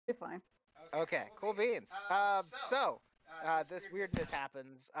You're fine. Okay, cool beans. This weirdness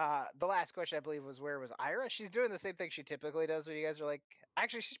happens. The last question I believe was where was Ira? She's doing the same thing she typically does when you guys are like.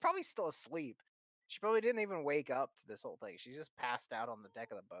 Actually, she's probably still asleep. She probably didn't even wake up to this whole thing. She just passed out on the deck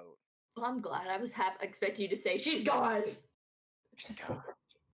of the boat. Well, I'm glad. I was expecting you to say she's gone. She's gone.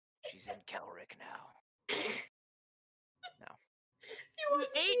 She's in Kelric now. No. You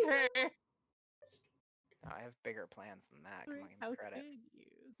ate her. No, I have bigger plans than that. Come on, give How me credit.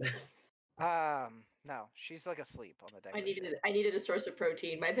 could you? No, she's like asleep on the deck. I of the ship. needed a source of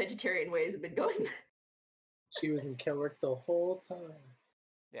protein. My vegetarian ways have been going. She was in Kelric the whole time.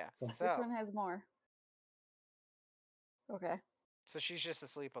 Yeah. So- Which So, one has more? Okay. so she's just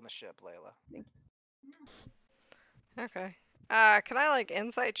asleep on the ship, Layla. Okay. Can I like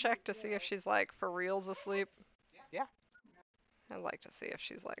insight check to see if she's like for reals asleep? Yeah. I'd like to see if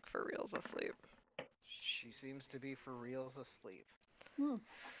she's like for reals asleep. She seems to be for reals asleep. Hmm.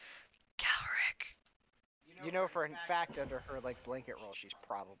 Kelric. You know for a fact under her like blanket roll, she's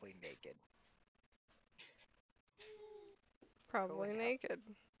probably naked. Probably Holy cow. naked.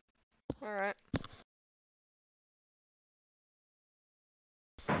 Alright.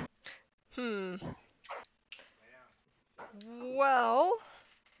 Well,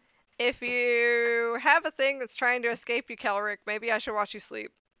 if you have a thing that's trying to escape you, Kelric, maybe I should watch you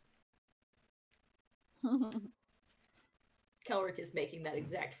sleep. Kelric is making that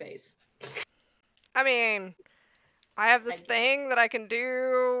exact face. I mean, I have this thing that I can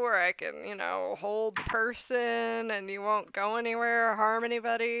do where I can, you know, hold the person and you won't go anywhere or harm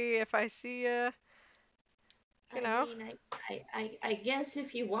anybody if I see you. You know? I mean, I guess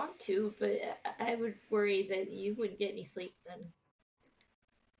if you want to, but I would worry that you wouldn't get any sleep then.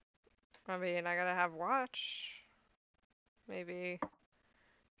 I mean, I gotta have watch. Maybe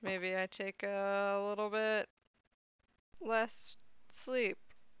I take a little bit less sleep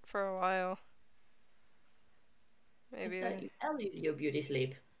for a while. Maybe. I thought you valued your beauty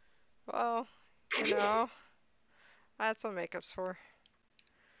sleep. Well, you know, that's what makeup's for.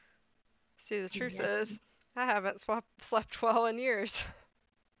 See, the truth is, I haven't slept well in years.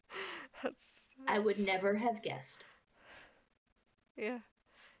 I would never have guessed. Yeah.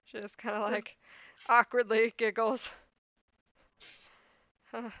 She just kind of like awkwardly giggles.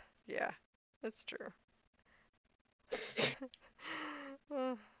 Yeah, it's true.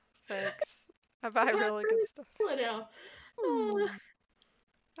 Thanks. I buy really good stuff.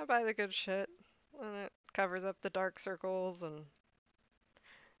 I buy the good shit. And it covers up the dark circles and,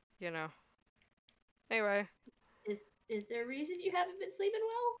 you know. Anyway. Is there a reason you haven't been sleeping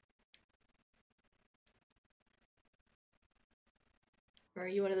well? Or are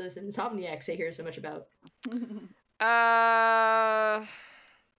you one of those insomniacs I hear so much about?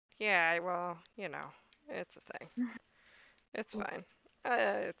 Yeah, well, you know, it's a thing. It's fine.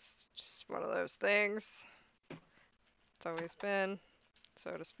 It's just one of those things. It's always been,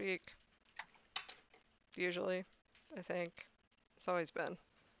 so to speak. Usually, I think. It's always been.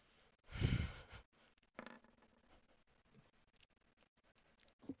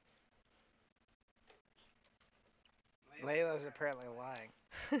 Layla's apparently lying.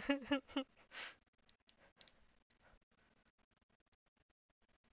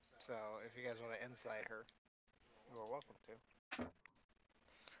 So, if you guys want to insight her, you are welcome to.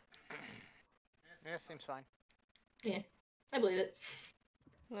 Yeah, seems fine. Yeah, I believe it.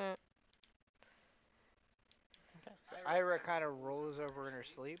 Yeah. Okay, so Ira kind of rolls over in her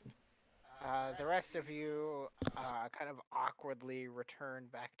sleep. The rest of you kind of awkwardly return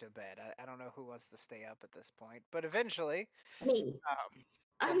back to bed. I don't know who wants to stay up at this point, but eventually, Me.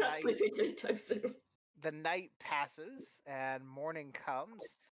 I'm not sleeping anytime soon. The night passes and morning comes.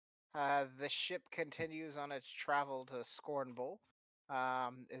 The ship continues on its travel to Scornbull.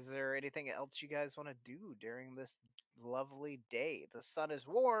 Is there anything else you guys want to do during this lovely day? The sun is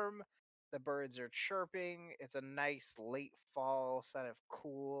warm, the birds are chirping. It's a nice late fall, kind of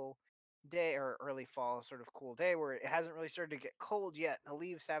cool day, or early fall, sort of cool day where it hasn't really started to get cold yet. The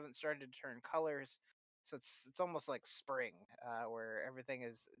leaves haven't started to turn colors, so it's almost like spring, where everything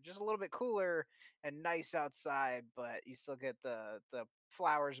is just a little bit cooler and nice outside, but you still get the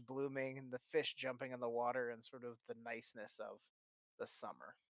flowers blooming and the fish jumping in the water and sort of the niceness of the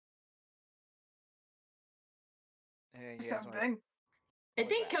summer. And Something. I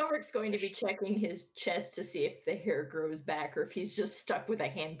think Kelric's going to be checking his chest to see if the hair grows back or if he's just stuck with a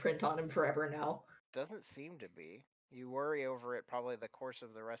handprint on him forever now. Doesn't seem to be. You worry over it probably the course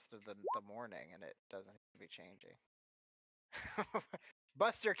of the rest of the morning, and it doesn't seem to be changing.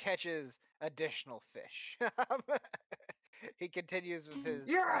 Buster catches additional fish. He continues with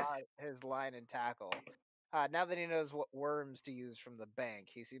his line and tackle. Now that he knows what worms to use from the bank,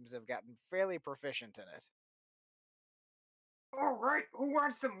 he seems to have gotten fairly proficient in it. All right, who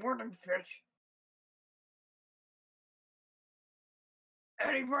wants some morning fish?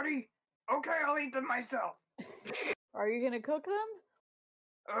 Anybody? Okay, I'll eat them myself. Are you gonna cook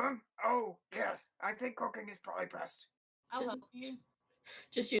them? Oh, yes. I think cooking is probably best. I'll help you.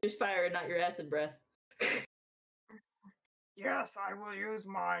 Just use fire and not your acid breath. Yes, I will use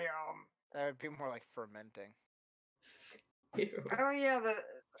my, That would be more like fermenting. Ew. Oh yeah, the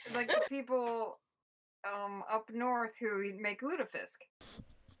people up north who make lutefisk.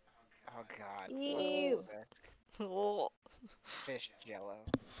 Oh god. Ew. Fish jello.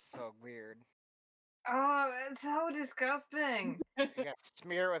 So weird. Oh, it's so disgusting. You gotta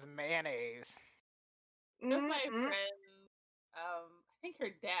smear it with mayonnaise. That's my friend. I think her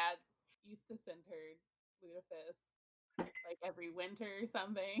dad used to send her lutefisk like every winter or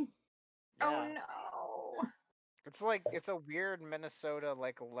something. Yeah. Oh no. It's a weird Minnesota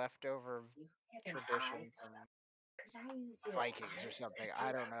like leftover tradition from Vikings or something.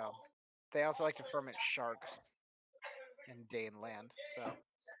 I don't know. They also like to ferment sharks in Daneland.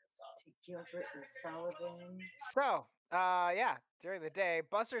 To Gilbert and Sullivan. So, yeah. During the day,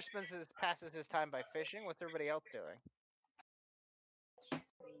 Buster passes his time by fishing. What's everybody else doing?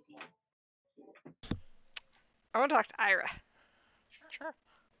 I want to talk to Ira. Sure.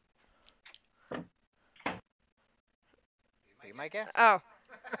 Be my guest. Oh,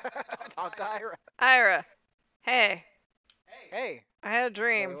 Talk to Ira. Ira. Hey, Hey. I had a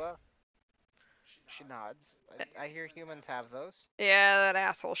dream. Layla. She nods. I hear humans have those. Yeah, that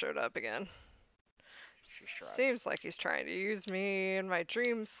asshole showed up again. She shrugs. Seems like he's trying to use me in my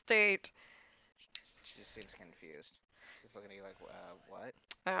dream state. She just seems confused. She's looking at you like, what?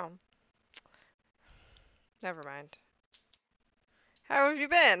 Oh. Never mind. How have you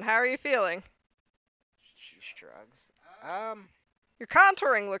been? How are you feeling? She shrugs. Your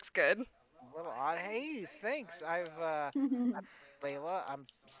contouring looks good. A little odd. Hey, thanks. I'm Layla. I'm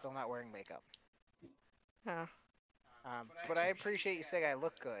still not wearing makeup. Oh. But I appreciate you saying I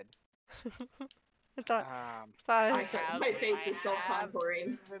look good. I thought My face is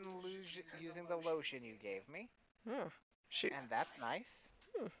self-contouring. Been using the lotion you gave me. Oh, shoot. And that's nice.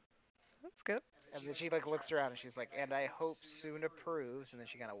 That's good. And then she like looks around and she's like, and I hope soon approves. And then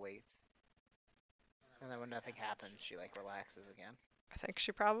she kind of waits. And then when nothing happens, she like relaxes again. I think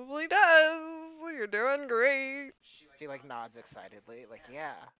she probably does. You're doing great. She like nods excitedly, like,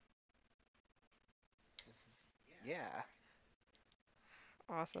 yeah. Yeah.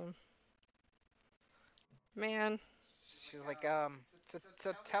 Awesome. Man. She's like,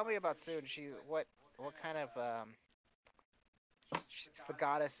 so tell me about Soon. What kind of, she's the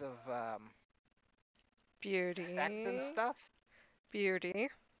goddess of, Beauty. sex and stuff? Beauty.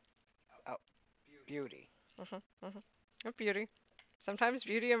 Oh, beauty. Oh, beauty. Sometimes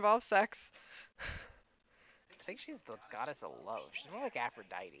beauty involves sex. I think she's the goddess of love. She's more like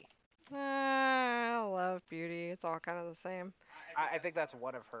Aphrodite. I love beauty. It's all kind of the same. I think that's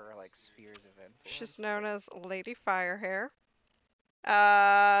one of her, like, spheres of influence. She's known as Lady Firehair.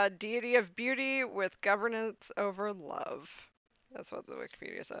 Deity of beauty with governance over love. That's what the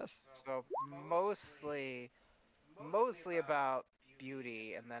Wikipedia says. So mostly about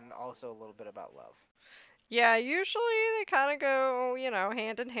beauty, and then also a little bit about love. Yeah, usually they kind of go,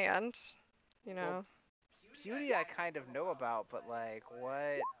 hand in hand. Well, beauty I kind of know about, but like,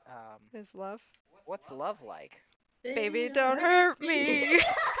 what is love? What's love like? Baby, don't hurt me.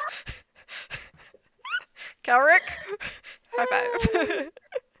 Kelric, high five.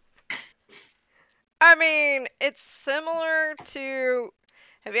 I mean, it's similar to.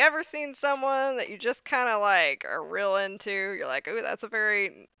 Have you ever seen someone that you just kind of like are real into? You're like, ooh, that's a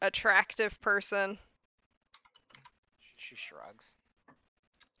very attractive person. She shrugs.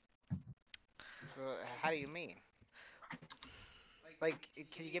 How do you mean? Like,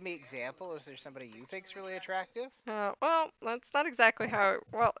 can you give me an example? Is there somebody you think's really attractive? Well, that's not exactly how.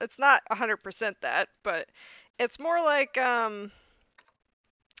 Well, it's not 100% that, but it's more like kind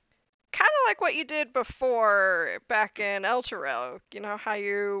of like what you did before back in El Terrell. You know how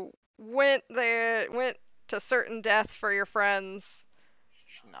you went to certain death for your friends.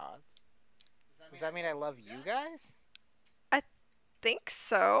 She nods. Does that mean I love you guys? I think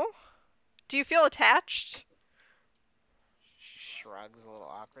so. Do you feel attached? She shrugs a little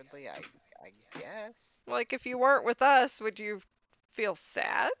awkwardly. I guess. Like if you weren't with us, would you feel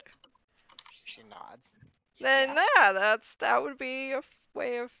sad? She nods. Then yeah, that would be a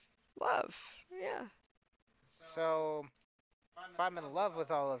way of love. Yeah. So, if I'm in love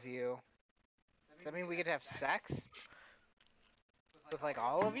with all of you, does that mean we get to have sex? with like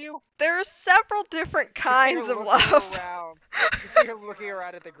all of you? There's several different kinds You're of looking love. around. You see her looking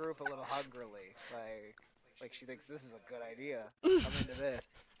around at the group a little hungrily, like she thinks this is a good idea. I'm into this.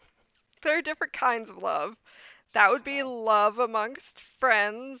 There are different kinds of love. That would be love amongst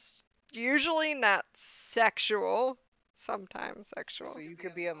friends, usually not sexual, sometimes sexual. So you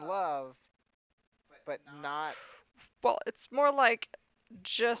could be in love, but not. Well, it's more like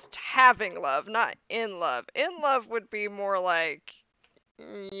just having love, not in love. In love would be more like,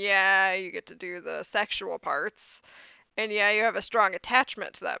 yeah, you get to do the sexual parts, and yeah, you have a strong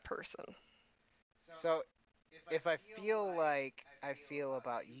attachment to that person. So if I feel like I feel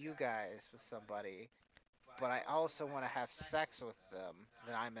about you guys with somebody, but I also want to have sex with them,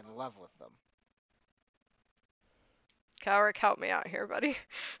 then I'm in love with them. Kelric, help me out here, buddy.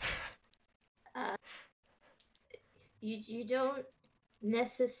 You don't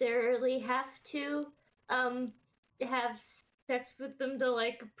necessarily have to have sex with them to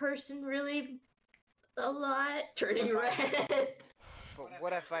like a person really a lot. Turning red. But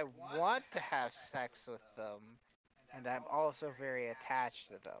what if I want to have sex with them, and I'm also very attached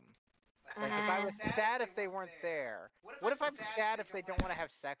to them? Like if I was sad if they weren't there. What if I'm sad if they don't want to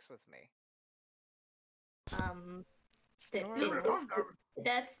have sex with me?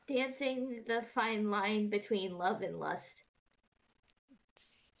 That's dancing the fine line between love and lust.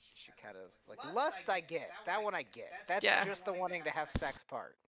 She kind of like lust. I get that one. I get that's just the wanting to have sex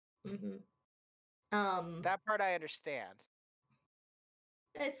part. Mm-hmm. That part I understand.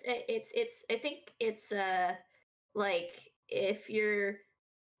 It's I think it's like if you're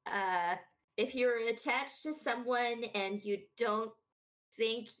attached to someone and you don't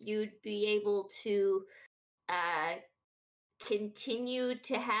think you'd be able to continue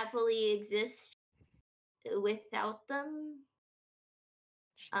to happily exist without them.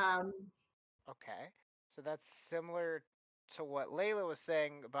 Okay. So that's similar to what Layla was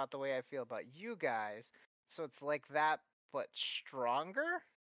saying about the way I feel about you guys. So it's like that, but stronger?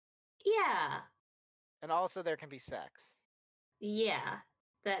 Yeah. And also there can be sex. Yeah.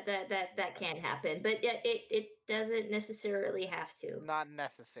 That can happen, but it doesn't necessarily have to. Not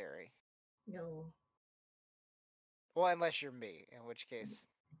necessary. No. Well, unless you're me, in which case.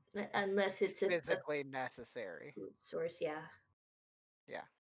 Unless it's physically necessary. Food source, yeah. Yeah.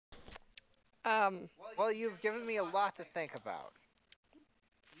 Well, you've given me a lot to think about.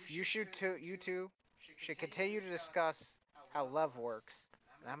 You two should continue to discuss how love works,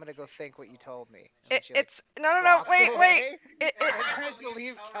 and I'm gonna go think what you told me. No, wait. It tries to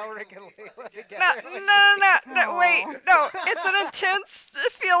leave Kelric and Layla together. No, wait, no. It's an intense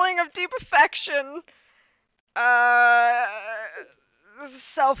feeling of deep affection.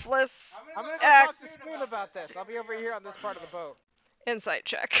 Selfless. I'm gonna go talk to Spoon about this. I'll be over here on this part of the boat. Insight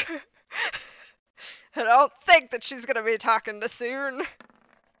check. I don't think that she's gonna be talking to Soon.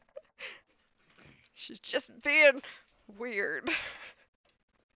 She's just being weird.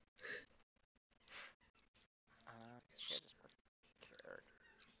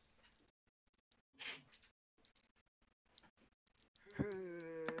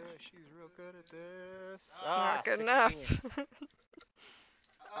 She's real good at this. Not good enough.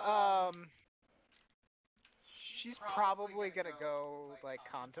 She's probably gonna go like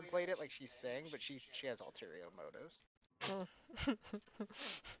contemplate it, like she's saying, but she has ulterior motives.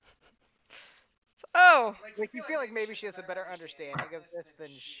 Oh, like you feel like maybe she has a better understanding of this than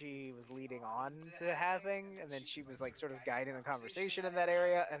she was leading on to having, and then she was like sort of guiding the conversation in that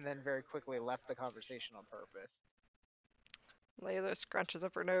area, and then very quickly left the conversation on purpose. Layla scrunches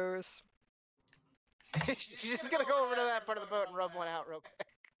up her nose. She's just gonna go over to that part of the boat and rub one out real quick.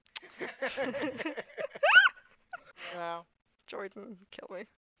 No. Jordan, kill me.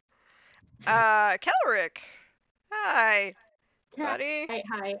 Kelric. Hi, buddy.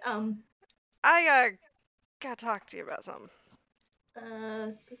 Hi. I gotta talk to you about something.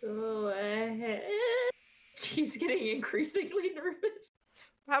 Go ahead. She's getting increasingly nervous.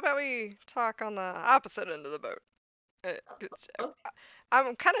 How about we talk on the opposite end of the boat?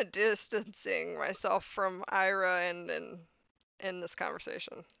 I'm kind of distancing myself from Ira and in this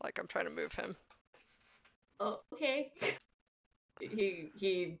conversation. Like I'm trying to move him. Oh, okay.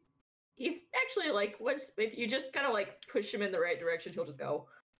 He's actually like, if you just kind of like push him in the right direction, he'll just go.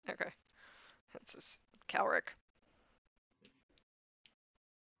 Okay. That's just Kelric.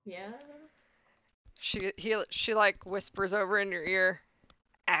 Yeah. She like whispers over in your ear,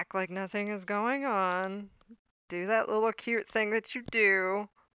 act like nothing is going on. Do that little cute thing that you do.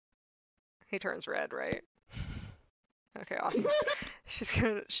 He turns red, right? Okay, awesome. she's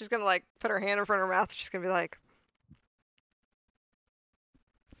gonna like put her hand in front of her mouth. She's gonna be like,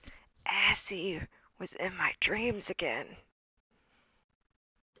 Assy was in my dreams again.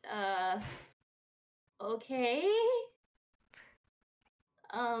 Okay.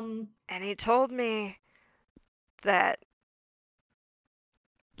 And he told me that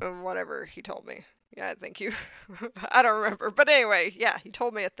whatever he told me. Yeah, thank you. I don't remember. But anyway, yeah, he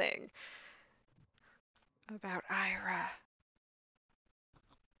told me a thing about Ira.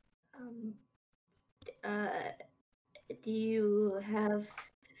 Do you have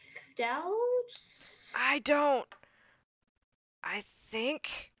doubts? I don't. I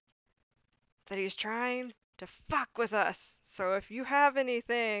think that he's trying to fuck with us. So if you have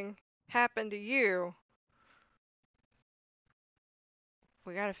anything happen to you,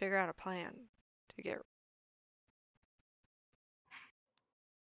 we gotta figure out a plan to get.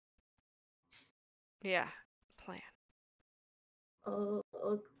 Yeah, plan. Oh,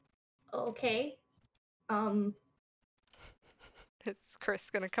 okay. Is Chris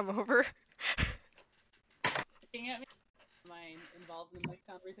gonna come over? Looking at me? Am I involved in this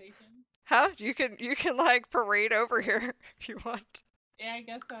conversation? Huh? You can like parade over here if you want. Yeah, I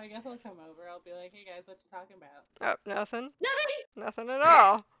guess so. I guess I'll come over. I'll be like, hey guys, what you talking about? Oh, nothing. Nothing. Nothing at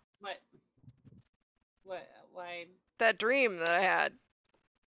all. What? What? Why? That dream that I had.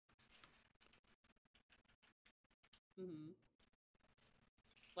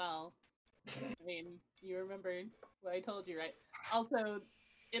 Well, I mean, you remembered what I told you, right? Also,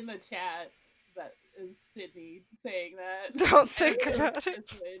 in the chat, that is Sydney saying that. Don't think I don't know if about it.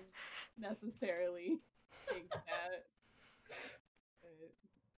 Chris would necessarily think that.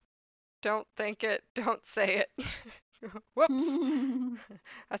 Don't think it. Don't say it. Whoops.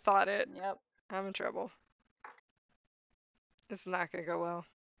 I thought it. Yep. I'm in trouble. It's not gonna go well.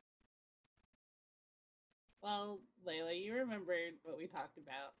 Well, Layla, you remembered what we talked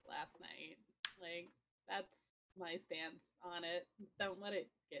about last night. Like, that's my stance on it. Just don't let it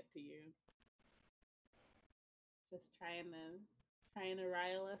get to you. Just trying to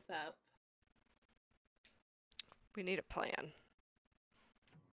rile us up. We need a plan.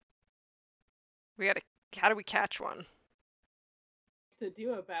 How do we catch one? To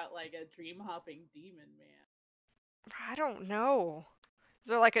do about like a dream hopping demon man. I don't know. Is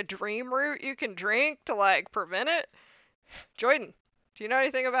there like a dream root you can drink to like prevent it? Jordan, do you know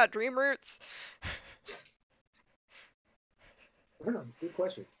anything about dream roots? Good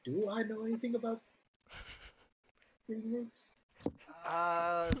question. Do I know anything about dream roots?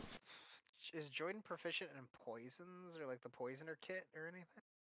 Is Jordan proficient in poisons or like the poisoner kit or anything?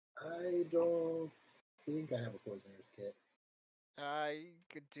 I don't think I have a poisoner's kit. You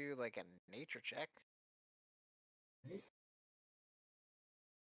could do like a nature check.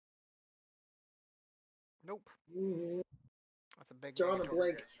 Nope. Mm-hmm. That's a big Drawing a negative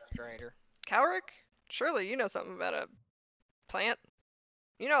blank. Strider. Kelric? Surely you know something about a plant.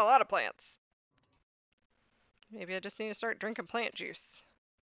 You know a lot of plants. Maybe I just need to start drinking plant juice.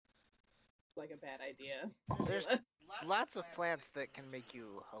 Like a bad idea. There's lots of plants that can make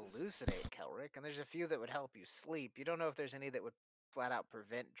you hallucinate, Kelric, and there's a few that would help you sleep. You don't know if there's any that would flat out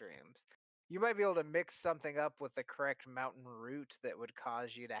prevent dreams. You might be able to mix something up with the correct mountain root that would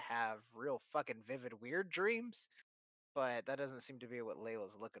cause you to have real fucking vivid weird dreams, but that doesn't seem to be what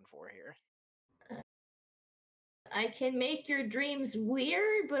Layla's looking for here. I can make your dreams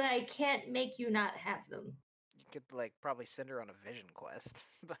weird, but I can't make you not have them. You could like probably send her on a vision quest,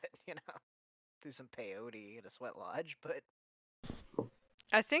 but you know, do some peyote at a sweat lodge, but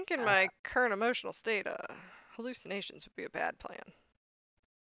I think in my current emotional state, hallucinations would be a bad plan.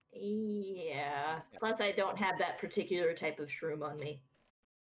 Yeah. Plus, I don't have that particular type of shroom on me.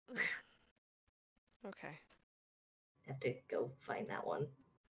 Okay. Have to go find that one.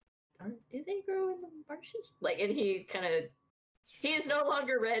 Do they grow in the marshes? Like, and he is no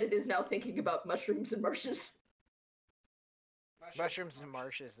longer red and is now thinking about mushrooms and marshes. Mushrooms and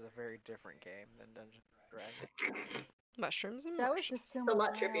Marshes is a very different game than Dungeons & Dragons. Mushrooms and That was marshes. just too It's a much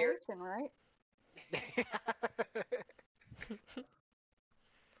lot trippier. annihilation, right?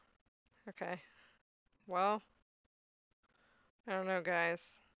 Okay. Well, I don't know,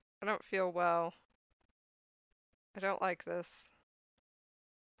 guys. I don't feel well. I don't like this.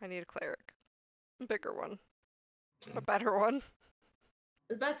 I need a cleric. A bigger one. A better one. I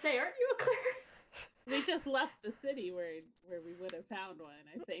was about to say, aren't you a cleric? We just left the city where we would have found one,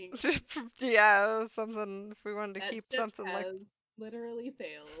 I think. Yeah, it was something if we wanted to That keep ship something like has literally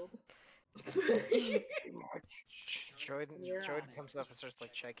sailed. Jordan You're on it. comes up and starts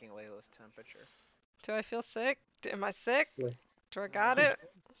like checking Layla's temperature. Do I feel sick? Am I sick? Yeah. Do I got it?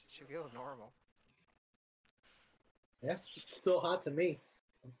 She feels normal. Yeah, it's still hot to me.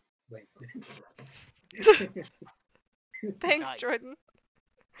 Wait. Thanks, Nice. Jordan.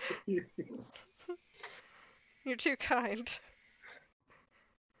 You're too kind.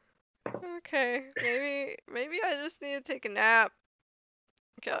 Okay, maybe I just need to take a nap.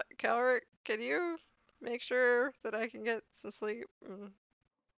 Kelric, can you make sure that I can get some sleep?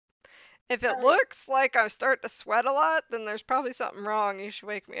 If it looks like I'm starting to sweat a lot, then there's probably something wrong. You should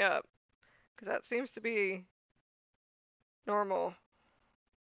wake me up. Because that seems to be normal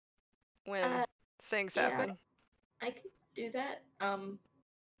when things happen. I could do that.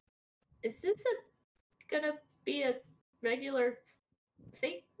 Is this gonna be a regular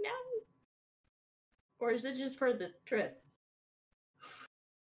thing now? Or is it just for the trip?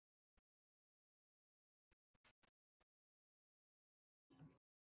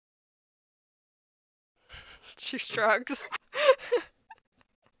 She shrugs.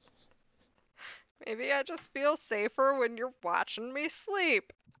 Maybe I just feel safer when you're watching me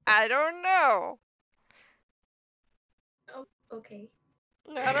sleep. I don't know. Oh, okay.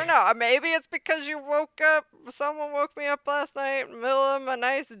 I don't know. Maybe it's because you woke up. Someone woke me up last night in the middle of my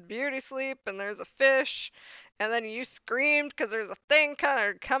nice beauty sleep, and there's a fish, and then you screamed because there's a thing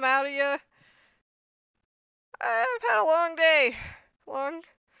kind of come out of you. I've had a long day, long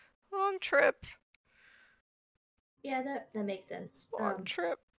trip. Yeah, that makes sense. Long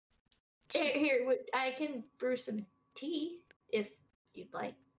trip. Here, I can brew some tea if you'd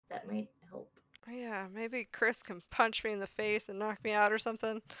like. That might help. Yeah, maybe Chris can punch me in the face and knock me out or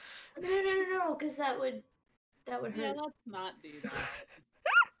something. No, because that would hurt. Yeah, let's not do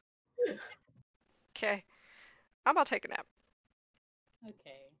that. Okay, I'm gonna take a nap.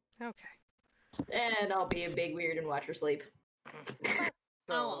 Okay. And I'll be a big weird and watch her sleep.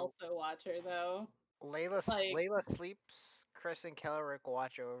 I'll also watch her though. Layla sleeps. Chris and Kelric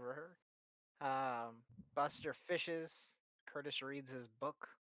watch over her. Buster fishes. Curtis reads his book.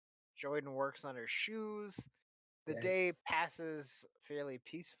 Jordan works on her shoes. The day passes fairly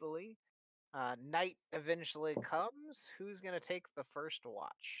peacefully. Night eventually comes. Who's gonna take the first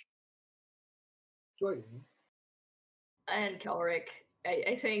watch? Jordan. And Kelric,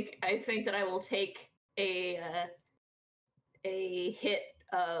 I think that I will take a hit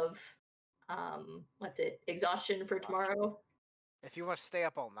of exhaustion for tomorrow. If you want to stay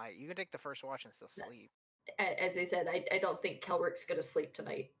up all night, you can take the first watch and still sleep. As I said, I don't think Kelric's gonna sleep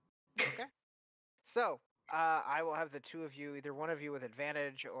tonight. Okay. So, I will have the two of you, either one of you with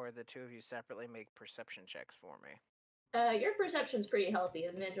advantage or the two of you separately, make perception checks for me. Your perception's pretty healthy,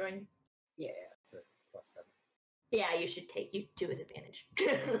 isn't it, Jordan? Yeah, it's a +7. Yeah, you should take you two with advantage.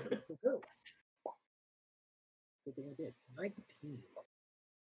 Good thing I did. 19.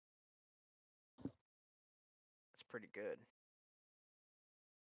 That's pretty good.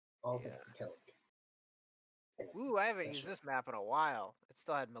 All thanks to Kelric. Ooh, I haven't used this map in a while. It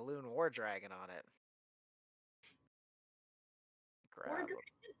still had Maloon War Dragon on it. Grab him.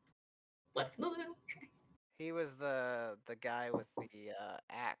 Let's move him. He was the guy with the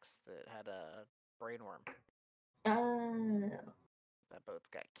axe that had a brainworm. That boat's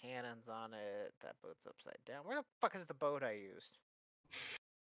got cannons on it. That boat's upside down. Where the fuck is the boat I used?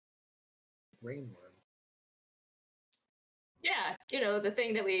 Brainworm. Yeah, the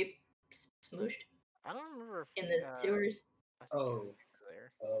thing that we smooshed. I don't remember if in the sewers. Oh.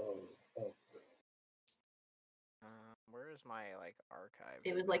 Where is my archive?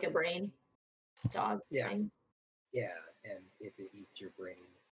 It was like a brain dog thing. Yeah, and if it eats your brain,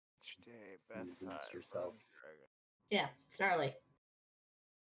 you lose yourself. Yeah, snarly.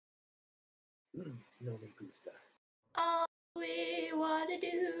 No me gusta. All we want to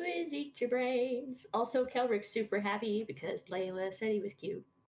do is eat your brains. Also, Kelric's super happy because Layla said he was cute.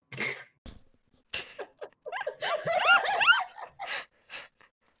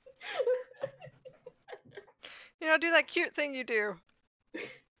 Do that cute thing you do.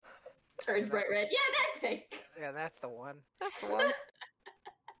 Turns bright red. Yeah, that thing. Yeah, that's the one. That's the one.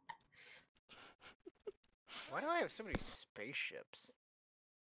 Why do I have so many spaceships?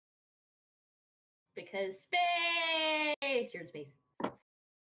 Because space! You're in space.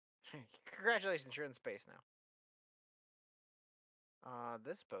 Congratulations, you're in space now.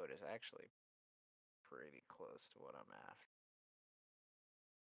 This boat is actually pretty close to what I'm after.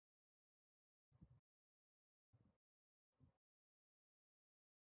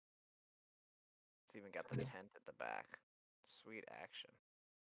 It's even got the tent at the back. Sweet action.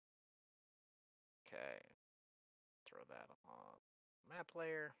 Okay. Throw that on map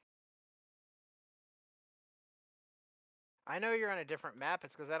layer. I know you're on a different map.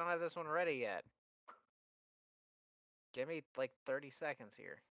 It's because I don't have this one ready yet. Give me 30 seconds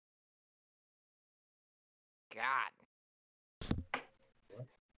here. God.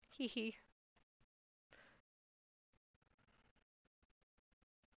 Hee hee.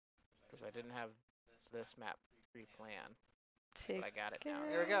 Because I didn't have this map pre-planned. But I got it now.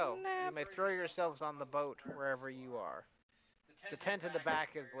 Here we go. You may throw yourselves on the boat wherever you are. The tent in the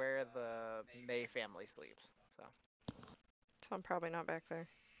back is where the May family sleeps. So I'm probably not back there.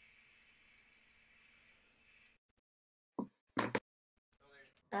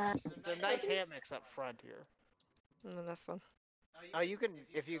 there's a nice hammocks up front here. And then this one. Oh, you can,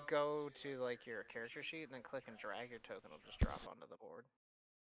 if you go to like your character sheet and then click and drag, your token will just drop onto the board.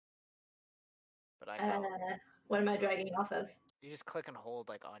 But I know. What am I dragging off of? You just click and hold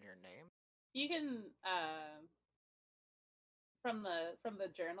like on your name. You can from the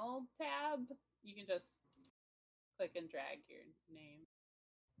journal tab, you can just click and drag your name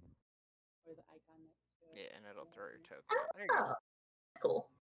or the icon next to it. Yeah, and it'll throw your token out. There you go. Cool.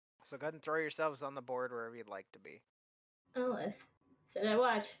 So go ahead and throw yourselves on the board wherever you'd like to be. Oh, let's sit and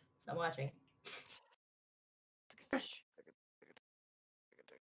watch. So I'm watching. Fish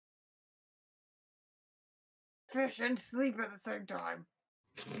and sleep at the same time.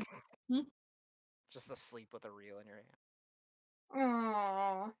 Just asleep with a reel in your hand.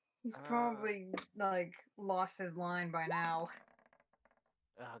 Oh, he's probably like lost his line by now.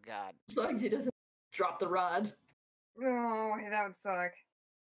 Oh God. As long as he doesn't drop the rod. Oh, that would suck.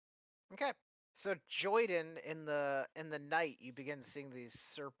 Okay. So Joyden, in the night, you begin seeing these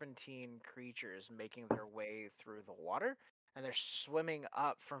serpentine creatures making their way through the water, and they're swimming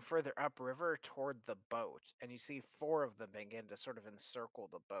up from further upriver toward the boat. And you see 4 of them begin to sort of encircle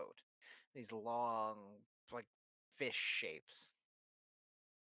the boat. These long, like fish shapes.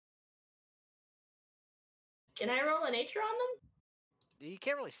 Can I roll a nature on them? You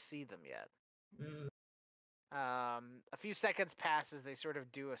can't really see them yet. Mm. A few seconds pass as they sort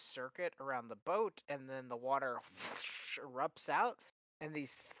of do a circuit around the boat, and then the water erupts out, and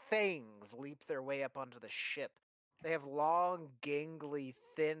these things leap their way up onto the ship. They have long, gangly,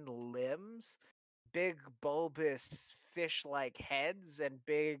 thin limbs, big, bulbous, fish-like heads, and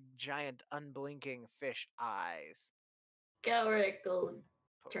big, giant, unblinking fish eyes. Kelric will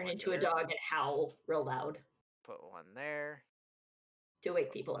Put turn one into a there, dog and howl real loud Put one there. to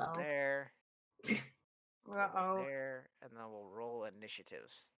wake people One out. there. Put one Uh-oh. there, and then we'll roll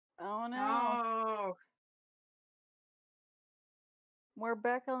initiatives. Oh no. No. We're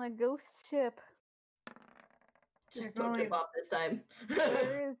back on a ghost ship. Just If don't only- trip off this time.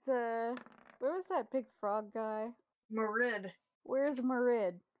 Where was that big frog guy? Marid. Where's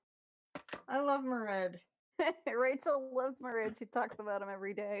Marid? I love Marid. Rachel loves Marid. She talks about him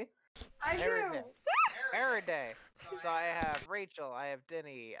every day. I Every do. day. Every day. So I have Rachel, I have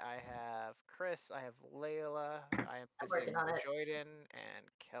Denny, I have Chris, I have Layla, I am I'm missing working on it. Joyden and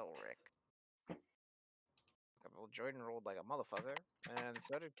Kelric. Well, Joyden rolled like a motherfucker, and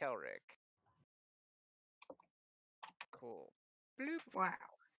so did Kelric. Cool. Bloop. Wow.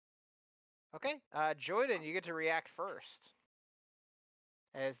 Okay, Joyden, you get to react first.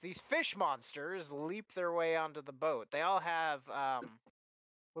 As these fish monsters leap their way onto the boat. They all have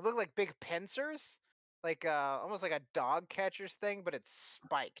what look like big pincers, like almost like a dog catcher's thing, but it's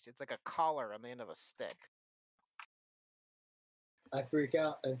spiked. It's like a collar on the end of a stick. I freak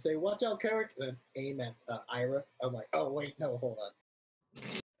out and say, "Watch out, Kelric!" and then aim at Ira. I'm like, "Oh wait, no, hold on."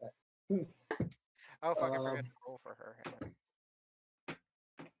 Oh fuck! I forgot to roll for her.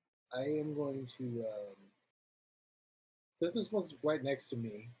 I am going to. Since this one's right next to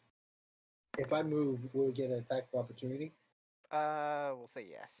me, if I move, will it get an attack of opportunity? We'll say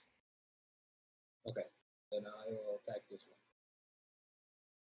yes. Okay, then I will attack this one.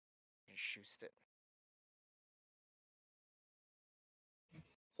 You shoot it.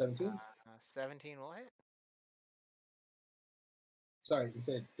 17? 17 will hit. Sorry, you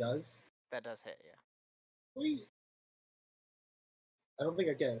said does? That does hit, yeah. Wait. I don't think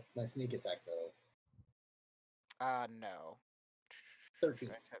I get my sneak attack though. No. 13.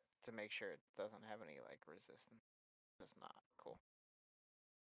 I just have to make sure it doesn't have any like resistance. Does not. Cool.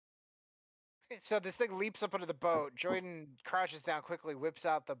 Okay, so this thing leaps up into the boat. Jordan crouches down quickly, whips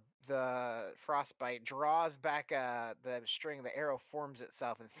out the frostbite, draws back the string. The arrow forms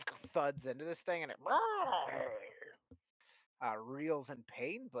itself and thuds into this thing, and it reels in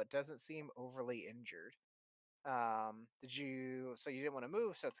pain, but doesn't seem overly injured. So you didn't want to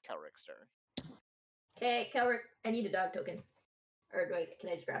move, so it's Kelric's turn. Okay, Kelric, I need a dog token. Or can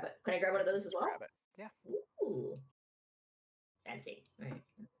I just grab it? Can I grab one of those as well? Grab it. Yeah. Ooh. Fancy. Alright.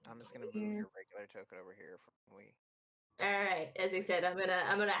 I'm just gonna move your regular token over here from we. Alright, as I said, I'm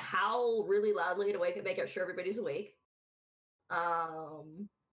gonna howl really loudly to make sure everybody's awake.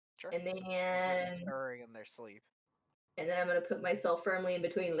 Sure. And then stirring in their sleep. And then I'm gonna put myself firmly in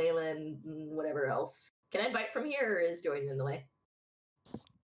between Layla and whatever else. Can I bite from here, or is Jordan in the way?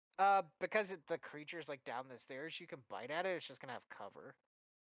 Because the creature's like down the stairs, you can bite at it. It's just gonna have cover.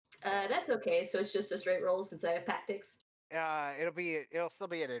 That's okay. So it's just a straight roll since I have tactics. It'll still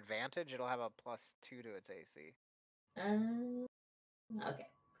be an advantage. It'll have a +2 to its AC. Okay.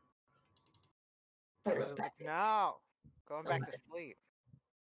 I wrote tactics. No, going back to sleep.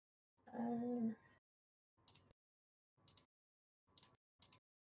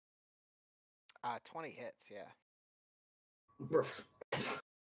 20 hits, yeah. Roof.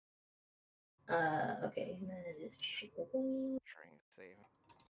 Okay. And then it is Strength saving.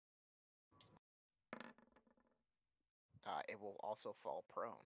 It will also fall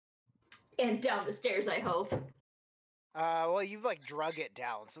prone. And down the stairs, I hope. Well, you've like drug it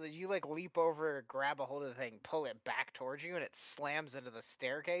down so that you like leap over, grab a hold of the thing, pull it back towards you, and it slams into the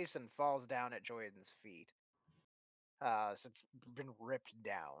staircase and falls down at Jordan's feet. So it's been ripped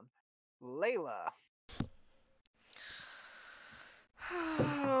down. Layla.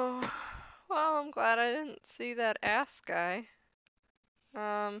 Well, I'm glad I didn't see that ass guy.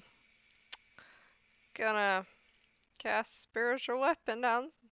 Gonna cast spiritual weapon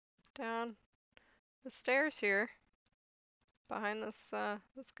down the stairs here. Behind this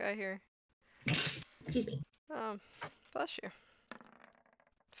guy here. Excuse me. Bless you.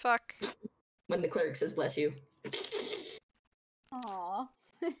 Fuck. When the cleric says bless you. Aww.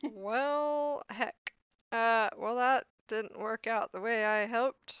 Well, heck. Well, that didn't work out the way I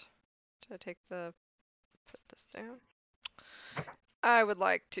hoped. Did I put this down? I would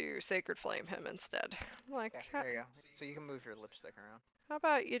like to Sacred Flame him instead. Like, Yeah, there you go. So you can move your lipstick around. How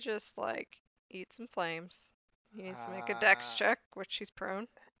about you just, like, eat some flames? He needs to make a dex check, which he's prone.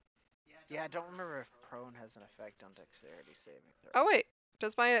 Yeah, I don't remember if prone has an effect on dexterity saving throw. Oh, wait.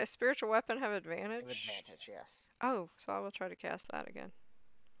 Does my spiritual weapon have advantage? Advantage, yes. Oh, so I will try to cast that again.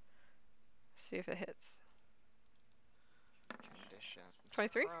 See if it hits. Conditions.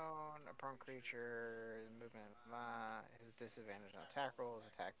 23? A prone creature, movement, his disadvantage on attack rolls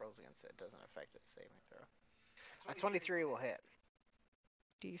against it doesn't affect its saving throw. A 23 will hit.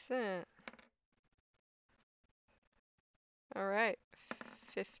 Decent. Alright.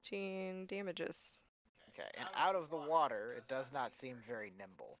 15 damages. Okay, and out of the water, it does not seem very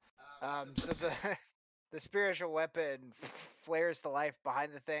nimble. So the spiritual weapon flares to life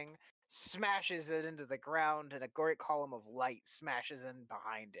behind the thing, smashes it into the ground, and a great column of light smashes in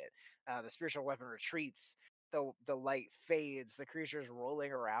behind it. The spiritual weapon retreats. The light fades. The creature's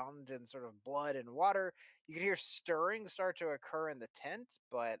rolling around in sort of blood and water. You can hear stirring start to occur in the tent,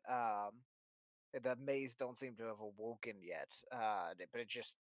 but the maze don't seem to have awoken yet. But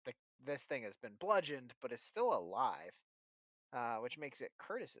this thing has been bludgeoned, but is still alive, which makes it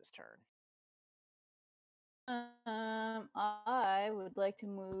Curtis's turn. I would like to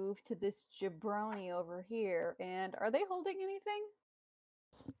move to this jabroni over here. And are they holding anything?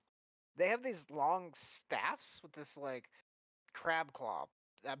 They have these long staffs with this like crab claw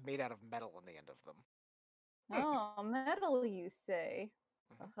made out of metal on the end of them. Oh, metal, you say?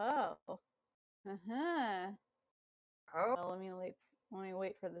 Oh. Uh-huh. Oh. Well, let me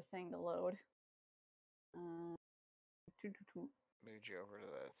wait for this thing to load. Moved you over to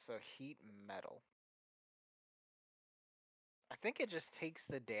so heat metal. I think it just takes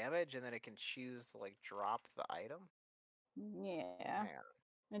the damage and then it can choose to like drop the item. Yeah. Man.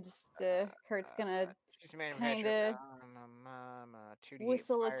 And just Kurt's gonna kind of 2d8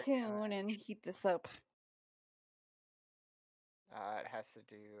 whistle a fire tune damage. and heat this up. It has to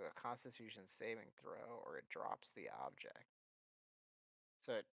do a Constitution saving throw, or it drops the object.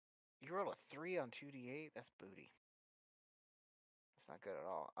 So you rolled a 3 on 2d8. That's booty. That's not good at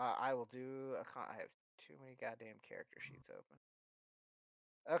all. I will do I have too many goddamn character sheets open.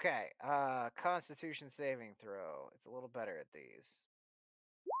 Okay. Constitution saving throw. It's a little better at these.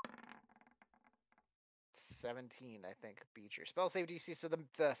 17, I think, beats your spell save DC. So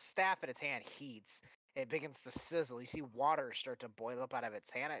the staff in its hand heats. It begins to sizzle. You see water start to boil up out of its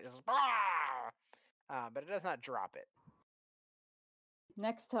hand. It just but it does not drop it.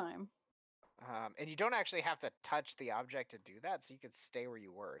 Next time. And you don't actually have to touch the object to do that, so you could stay where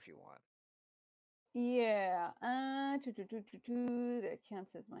you were if you want. Yeah. That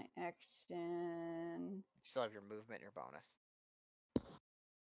counts as my action. You still have your movement, your bonus.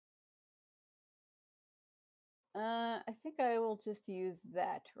 I think I will just use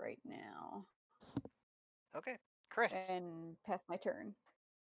that right now. Okay, Chris. And pass my turn.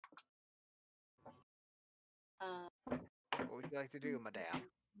 What would you like to do, madame?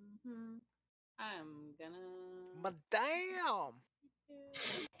 I'm gonna. Madame!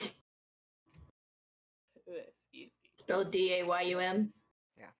 Spell D-A-Y-U-M?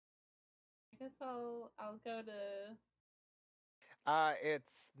 Yeah. I guess I'll go to.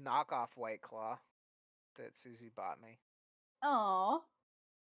 It's knockoff White Claw that Susie bought me. Aw.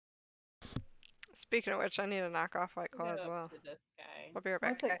 Speaking of which, I need a knockoff White Claw as Go well. up to this guy. I'll be right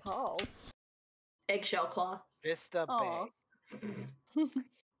back. What's it called? Eggshell claw. Vista Aw. Bay.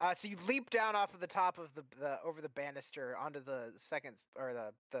 So you leap down off of the top of the over the banister onto the second or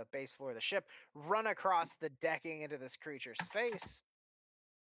the base floor of the ship, run across the decking into this creature's face,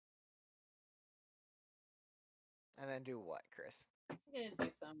 and then do what, Chris? I'm gonna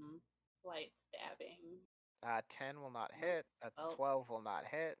do some light stabbing. 10 will not hit. Well. 12 will not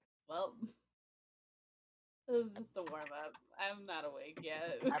hit. Well, this is just a warm up. I'm not awake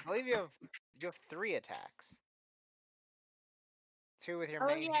yet. I believe you have 3 attacks. 2 with your Oh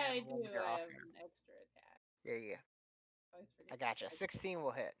main yeah, hand, I 1 with do. your I have offhand. an extra attack. Yeah. Always forget I gotcha. that. 16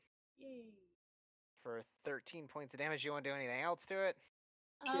 will hit. Yay. For 13 points of damage. You want to do anything else to it?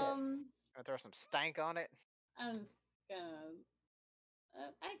 Um, Want to throw some stank on it? I'm just gonna.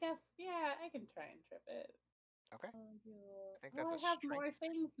 I guess yeah, I can try and trip it. Okay. I think that's I a have more strength.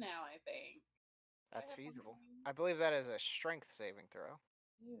 things now. I think. That's I have more feasible. things? I believe that is a strength saving throw.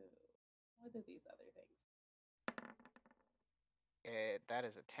 Ew. What are these other things? That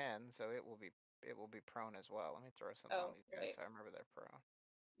is a 10, so it will be prone as well. Let me throw some on these guys Right. so I remember they're prone.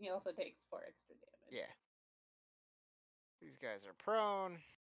 He also takes 4 extra damage. Yeah. These guys are prone.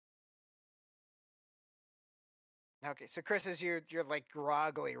 Okay, so Chris, as you're like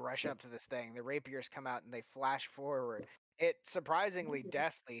groggily rush up to this thing, the rapiers come out and they flash forward. It surprisingly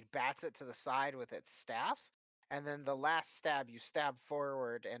deftly bats it to the side with its staff, and then the last stab you stab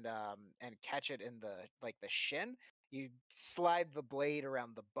forward and catch it in the shin. You slide the blade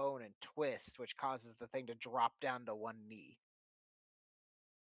around the bone and twist, which causes the thing to drop down to one knee.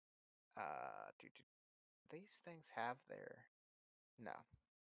 Do these things have their? No,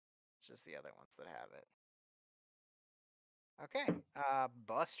 it's just the other ones that have it. Okay,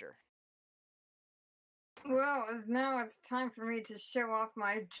 Buster. Well, now it's time for me to show off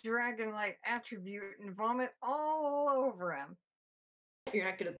my dragon-like attribute and vomit all over him. You're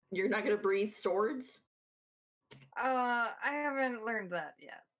not gonna breathe swords? I haven't learned that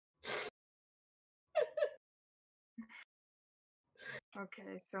yet.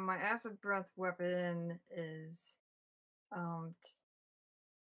 Okay, so my acid breath weapon is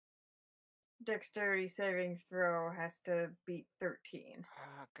dexterity saving throw has to beat 13.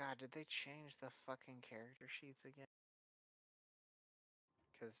 Oh god, did they change the fucking character sheets again?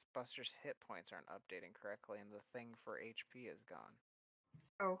 Because Buster's hit points aren't updating correctly and the thing for HP is gone.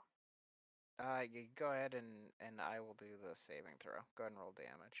 Oh. You go ahead and I will do the saving throw. Go ahead and roll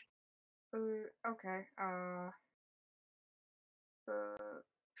damage. Okay.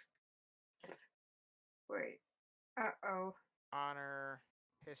 Wait. Uh-oh. Honor,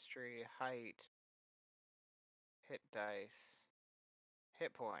 history, height, hit dice,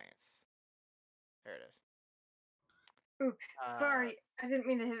 hit points. There it is. Oops. Sorry, I didn't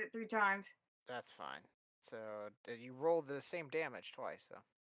mean to hit it 3 times. That's fine. So you rolled the same damage twice, so.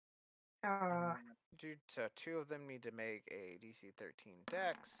 So 2 of them need to make a DC 13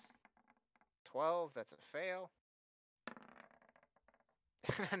 Dex. 12, that's a fail.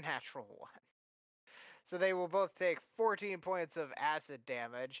 A natural 1. So they will both take 14 points of acid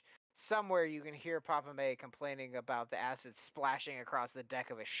damage. Somewhere you can hear Papa May complaining about the acid splashing across the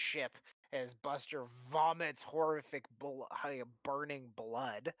deck of a ship as Buster vomits horrific burning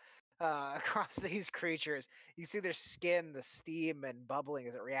blood across these creatures. You see their skin, the steam and bubbling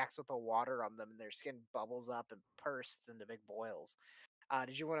as it reacts with the water on them, and their skin bubbles up and bursts into big boils.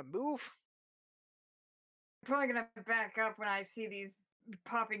 Did you want to move? I'm probably gonna back up when I see these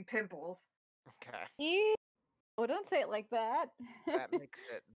popping pimples. Okay. Ew. Oh, don't say it like that. That makes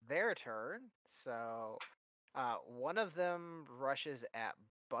it their turn. So one of them rushes at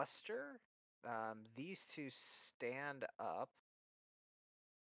Buster. These 2 stand up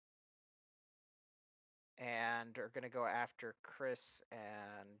and are going to go after Chris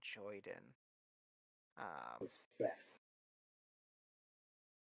and Joyden. Best.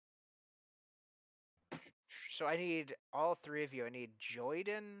 So I need all 3 of you. I need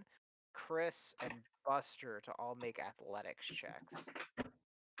Joyden, Chris, and Buster to all make athletics checks.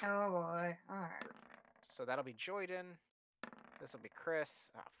 Oh boy. Alright. So that'll be Joyden. This will be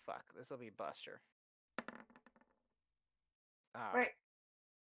Chris. Oh, fuck. This will be Buster. Wait.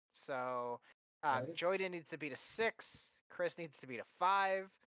 So Nice. Joyden needs to beat a 6. Chris needs to beat a 5.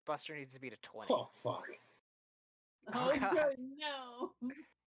 Buster needs to beat a 20. Oh, fuck. Oh, God. good, no.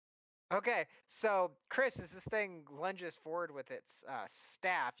 Okay, so Chris, as this thing lunges forward with its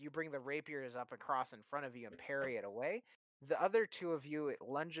staff, you bring the rapiers up across in front of you and parry it away. The other two of you, it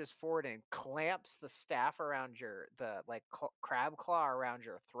lunges forward and clamps the staff around the crab claw around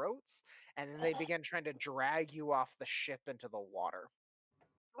your throats, and then they begin trying to drag you off the ship into the water.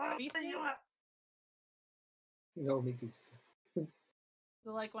 No, me gusta.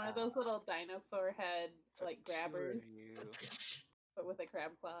 So like one of those little dinosaur head like grabbers, You. but with a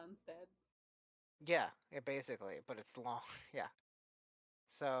crab claw instead. Yeah, basically, but it's long. Yeah.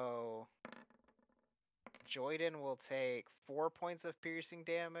 So Joyden will take 4 points of piercing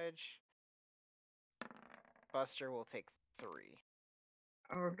damage. Buster will take 3.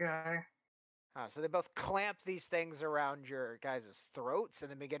 Okay. So they both clamp these things around your guys' throats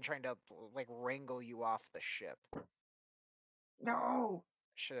and then begin trying to like wrangle you off the ship. No.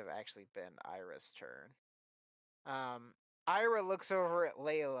 Should have actually been Ira's turn. Ira looks over at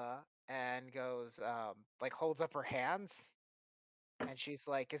Layla and goes, like holds up her hands, and she's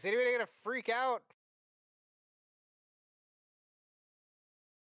like, "Is anybody gonna freak out?"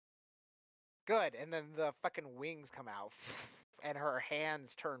 Good. And then the fucking wings come out, and her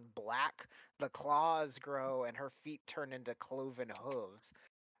hands turn black. The claws grow, and her feet turn into cloven hooves.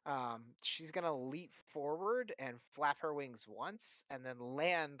 She's gonna leap forward and flap her wings once, and then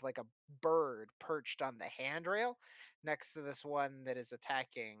land like a bird perched on the handrail next to this one that is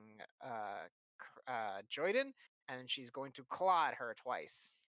attacking Joyden, and she's going to claw at her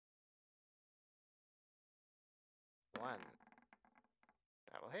twice. 1.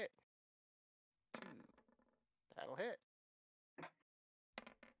 That'll hit. 2. That'll hit.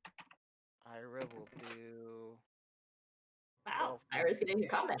 Ira will do. Wow, Ira's getting into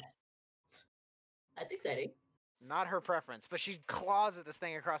combat. That's exciting. Not her preference, but she claws at this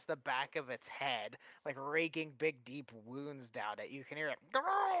thing across the back of its head, like raking big, deep wounds down it. You can hear it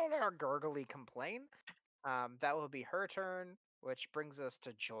gurgly complain. That will be her turn, which brings us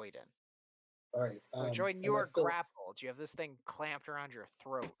to Joyden. All right. So Joyden, you am I are still- grappled. You have this thing clamped around your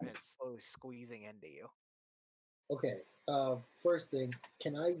throat, and it's slowly squeezing into you. Okay. First thing,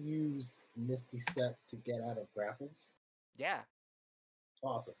 can I use Misty Step to get out of grapples? Yeah.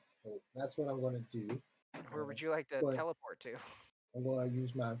 Awesome. Well, that's what I'm going to do. Where would you like to teleport to? I'm going to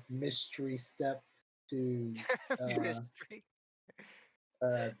use my Mystery Step to Mystery.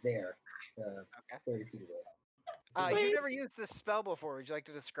 there. Okay. 30 feet away. You've never used this spell before. Would you like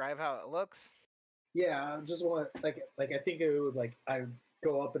to describe how it looks? Yeah, I just want like I think it would I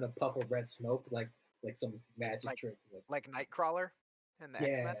go up in a puff of red smoke like some magic trick. Like Nightcrawler in the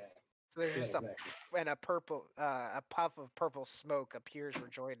X-Men. So there's just a purple, a puff of purple smoke appears where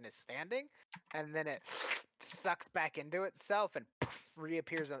Joyden is standing, and then it sucks back into itself and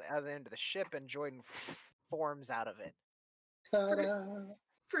reappears on the other end of the ship, and Joyden forms out of it. Ta-da!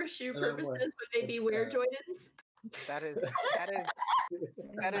 For shoe purposes, would they be wear Joydens? That is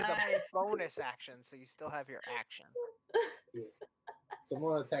a bonus action, so you still have your action. Yeah. So I'm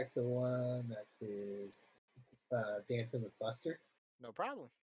going to attack the one that is dancing with Buster. No problem.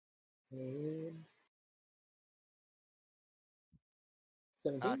 And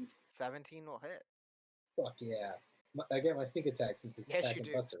 17? 17 will hit. Fuck yeah. I get my sneak attack since it's attacking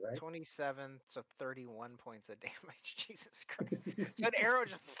Buster, right? 27, so 31 points of damage. Jesus Christ. So an arrow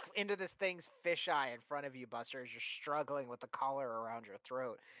just into this thing's fisheye in front of you, Buster, as you're struggling with the collar around your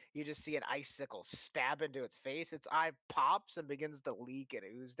throat. You just see an icicle stab into its face. Its eye pops and begins to leak and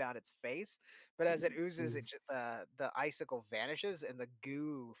ooze down its face. But as it oozes, the icicle vanishes and the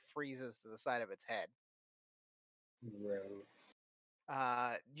goo freezes to the side of its head. Gross.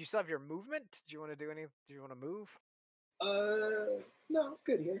 You still have your movement? Do you want to do anything? Do you want to move? No, I'm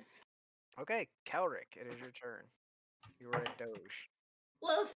good here. Okay, Kelric, it is your turn. You were a doge.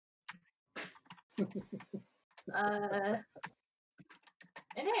 Love.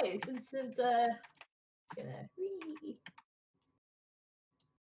 And hey, since gonna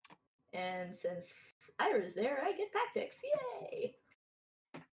and since Ira's there, I get tactics. Yay!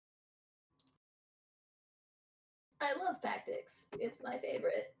 I love tactics. It's my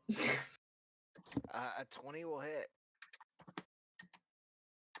favorite. A 20 will hit.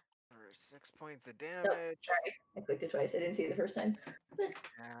 For 6 points of damage. Oh, sorry, I clicked it twice. I didn't see it the first time.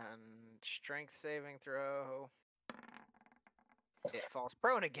 And strength saving throw. It falls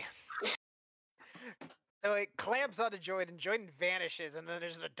prone again. So it clamps onto Joyden, and Joyden vanishes, and then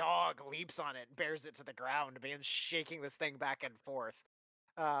there's a dog leaps on it and bears it to the ground, begins shaking this thing back and forth.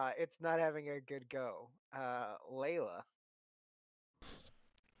 It's not having a good go. Layla.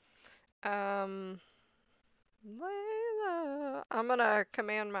 Layla. I'm gonna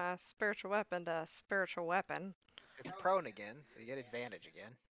command my spiritual weapon to spiritual weapon. It's prone again, so you get advantage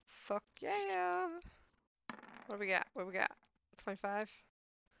again. Fuck yeah. What do we got? 25?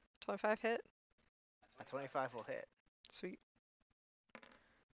 25 hit? A 25 will hit. Sweet.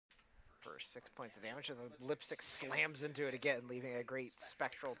 For 6 points of damage, and the lipstick slams into it again, leaving a great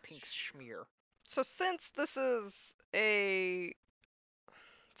spectral pink smear. So since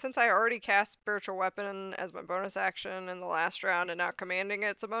since I already cast Spiritual Weapon as my bonus action in the last round, and now commanding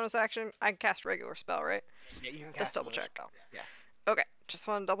it's a bonus action, I can cast regular spell, right? Yeah, you can Just cast double another check. spell. Yes. Okay, just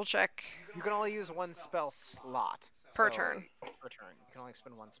want to double check. You can only use one spell slot Per turn. Per turn. You can only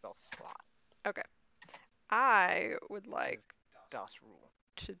spend one spell slot. Okay. I would like DOS rule.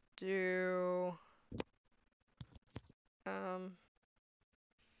 to do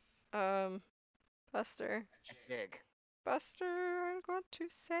Buster. Dig. Buster, I want to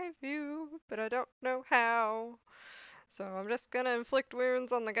save you, but I don't know how. So I'm just gonna inflict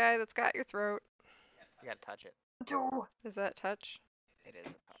wounds on the guy that's got your throat. You gotta touch it. Is that touch? It is a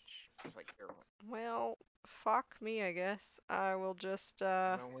touch. It's like your Well, fuck me, I guess. I will just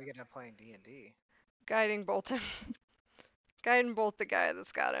when we get to playing D&D. guiding bolt him. Guiding bolt the guy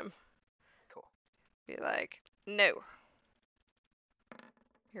that's got him. Cool. Be like, no.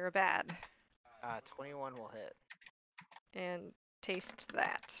 You're a bad. 21 will hit. And taste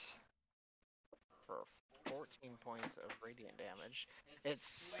that. For 14 points of radiant damage. It's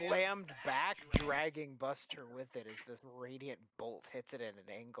slammed back, dragging Buster with it as this radiant bolt hits it at an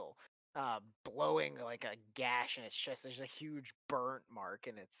angle, blowing like a gash in its chest. There's a huge burnt mark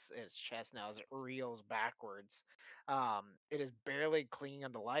in its chest now as it reels backwards. It is barely clinging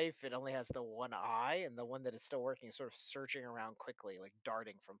on to life. It only has the one eye, and the one that is still working is sort of searching around quickly, like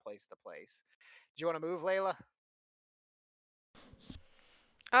darting from place to place. Do you want to move, Layla?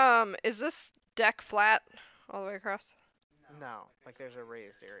 Is this deck flat all the way across? No, like there's a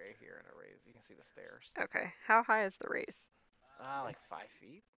raised area here and a raised. You can see the stairs. Okay. How high is the raise? Like 5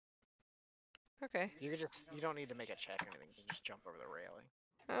 feet. Okay. You don't need to make a check or anything. You can just jump over the railing.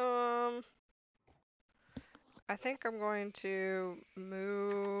 I think I'm going to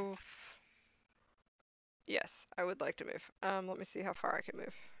move. Yes, I would like to move. Let me see how far I can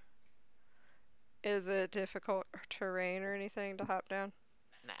move. Is it difficult terrain or anything to hop down?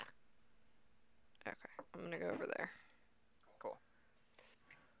 Nah. Okay, I'm gonna go over there. Cool.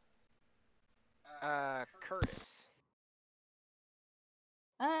 Curtis.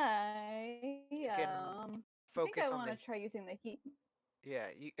 I think Focus I on want the. to try using the heat.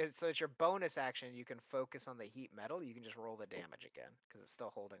 Yeah, so it's your bonus action. You can focus on the heat metal. You can just roll the damage again because it's still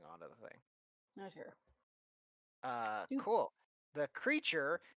holding on to the thing. Oh, sure. Cool. The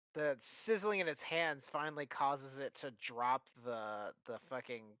creature, the sizzling in its hands finally causes it to drop the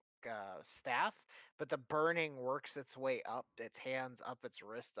fucking staff, but the burning works its way up its hands, up its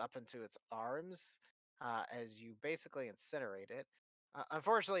wrists, up into its arms, as you basically incinerate it.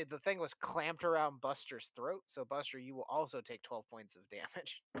 Unfortunately, the thing was clamped around Buster's throat, so Buster, you will also take 12 points of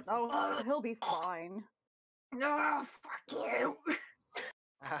damage. Oh, he'll be fine. No, fuck you.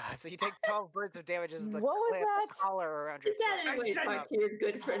 So you take 12 burns of damage as the What was clamp that? the collar around your Is that throat any way to talk to your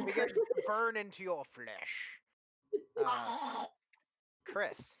good friend begins Curtis? to burn into your flesh.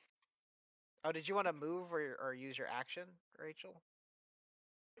 Chris. Oh, did you want to move or use your action, Rachel?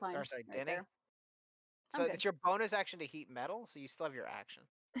 Fine. Or sorry, right Denny? there. So I'm good. it's your bonus action to heat metal, so you still have your action.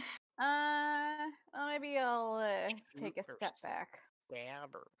 Well, maybe I'll take a Shoot or step back.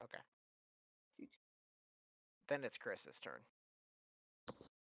 Stab or okay. Then it's Chris's turn.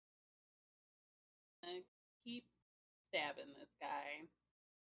 Keep stabbing this guy.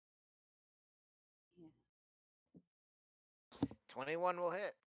 Yeah. 21 will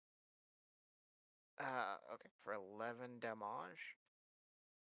hit. Okay, for 11 damage.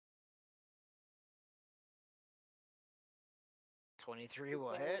 23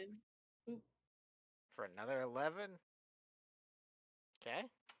 will hit. Boop. For another 11. Okay.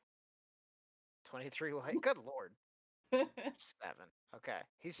 23 will hit. Good lord. 7. Okay.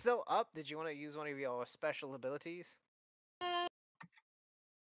 He's still up. Did you want to use one of your special abilities? Yeah,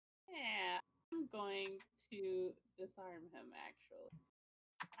 I'm going to disarm him, actually.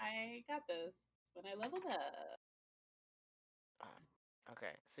 I got this when I leveled up.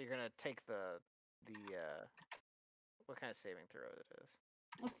 Okay, so you're gonna take the what kind of saving throw it is?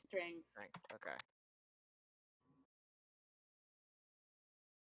 What's strength? Strength. Okay.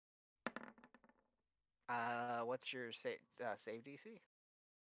 What's your save DC?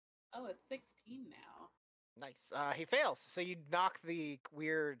 Oh, it's 16 now. Nice. He fails. So you knock the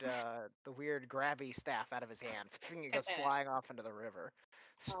weird grabby staff out of his hand. It goes flying off into the river.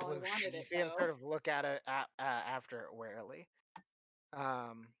 Oh, I Sploosh. wanted You it, see him though. sort of look at it after it warily.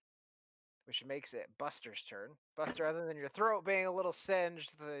 Which makes it Buster's turn. Buster, other than your throat being a little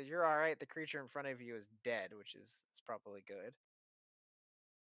singed, you're all right. The creature in front of you is dead, which is probably good.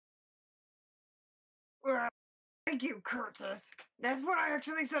 Thank you, Curtis. That's what I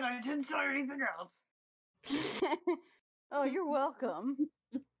actually said. I didn't say anything else. Oh, you're welcome.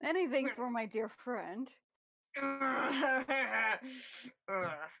 Anything for my dear friend. I'm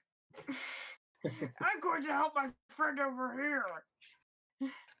going to help my friend over here.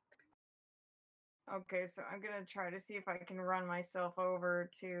 Okay, so I'm gonna try to see if I can run myself over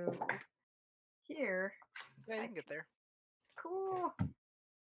to here. Yeah, you can get there. Cool.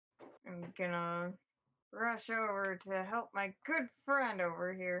 I'm gonna rush over to help my good friend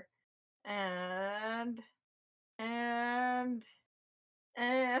over here. And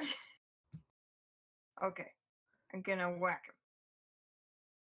okay. I'm gonna whack him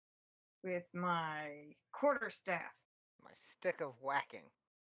with my quarterstaff. My stick of whacking.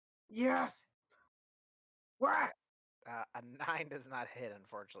 Yes. Whack. A 9 does not hit,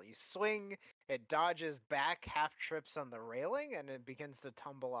 unfortunately. You swing, it dodges back, half trips on the railing, and it begins to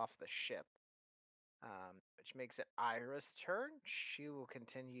tumble off the ship. Which makes it Ira's turn. She will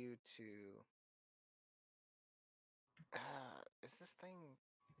continue to. Is this thing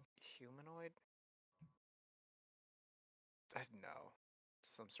humanoid? No.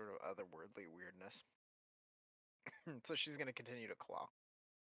 Some sort of otherworldly weirdness. So she's gonna continue to claw.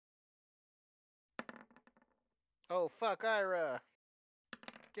 Oh, fuck, Ira!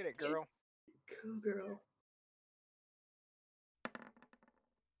 Get it, girl. Cool girl.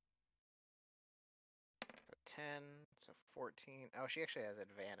 So 10, so 14. Oh, she actually has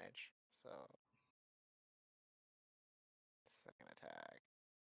advantage. So. Second attack.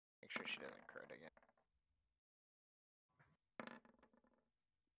 Make sure she doesn't crit again.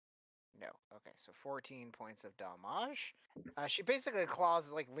 No. Okay, so 14 points of damage. She basically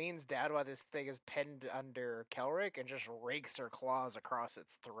leans down while this thing is pinned under Kelric and just rakes her claws across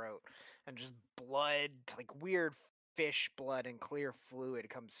its throat. And just blood, like weird fish blood and clear fluid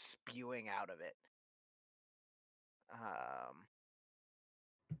comes spewing out of it.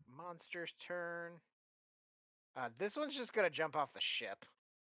 Monster's turn. This one's just gonna jump off the ship.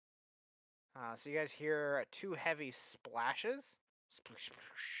 So you guys hear 2 heavy splashes. Sploosh,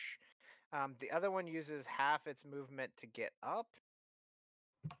 sploosh. The other one uses half its movement to get up.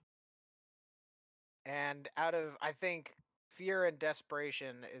 And out of, I think, fear and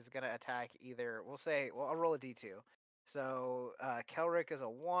desperation is going to attack either, I'll roll a d2. So Kelric is a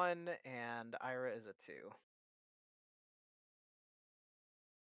 1 and Ira is a 2.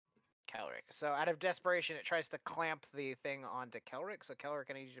 Kelric. So out of desperation, it tries to clamp the thing onto Kelric. So Kelric,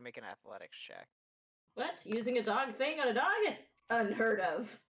 I need you to make an athletics check. What? Using a dog thing on a dog? Unheard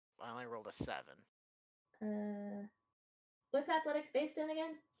of. I only rolled a 7. What's athletics based in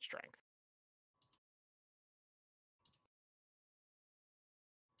again? Strength.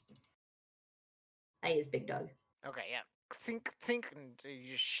 I use big dog. Okay, yeah. Think, and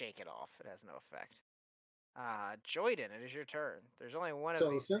you just shake it off. It has no effect. Joyden, it is your turn. There's only one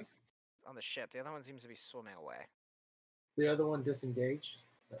of these things on the ship. The other one seems to be swimming away. The other one disengaged?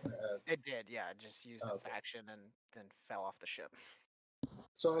 It did, yeah. It just used its action and then fell off the ship.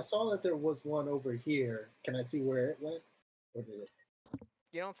 So I saw that there was one over here. Can I see where it went? Or did it?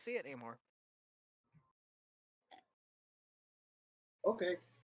 You don't see it anymore. Okay.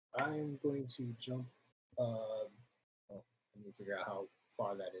 I'm going to jump. Let me figure out how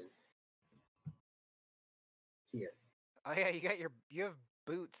far that is. Here. Oh yeah, you have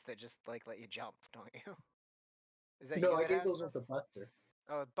boots that just let you jump, don't you? Is that No, you I that gave has those those? to Buster.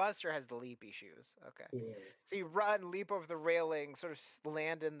 Oh, Buster has the leapy shoes. Okay. Yeah. So you run, leap over the railing, sort of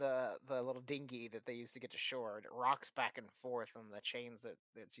land in the little dinghy that they used to get to shore, and it rocks back and forth on the chains that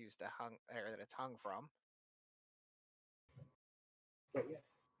it's used to that it's hung from. But yeah.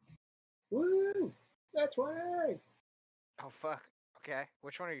 Woo! That's right. Oh fuck. Okay.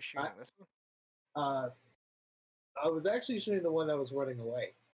 Which one are you shooting? This one? I was actually shooting the one that was running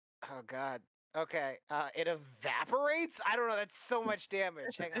away. Oh god. Okay. It evaporates? I don't know, that's so much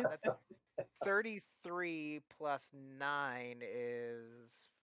damage. Hang on, that's 33 plus 9 is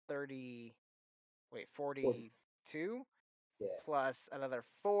 30. Wait, 42? Yeah. Plus another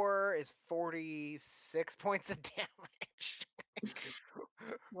 4 is 46 points of damage.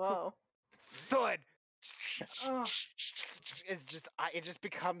 Whoa. Thud! Oh. It just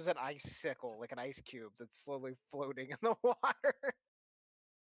becomes an icicle, like an ice cube that's slowly floating in the water.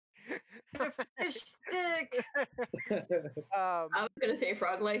 A fish stick. I was gonna say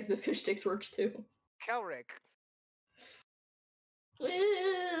frog legs, but fish sticks works too. Kelric. Woo!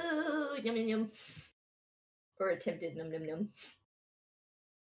 Yum yum yum. Or attempted num num num.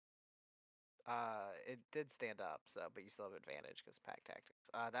 It did stand up, but you still have advantage because pack tactics.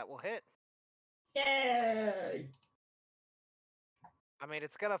 That will hit. Yay! I mean,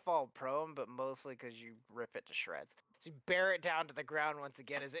 it's gonna fall prone, but mostly because you rip it to shreds. So you bear it down to the ground once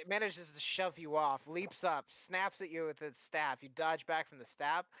again as it manages to shove you off, leaps up, snaps at you with its staff. You dodge back from the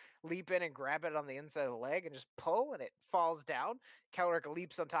stab, leap in and grab it on the inside of the leg, and just pull, and it falls down. Kelric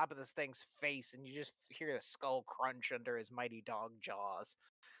leaps on top of this thing's face, and you just hear the skull crunch under his mighty dog jaws.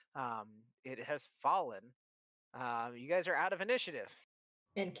 It has fallen. You guys are out of initiative.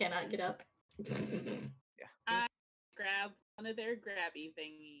 And cannot get up. Yeah. I grab one of their grabby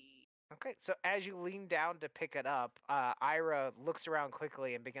thingies. Okay, so as you lean down to pick it up, Ira looks around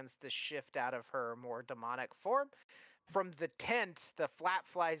quickly and begins to shift out of her more demonic form. From the tent, the flap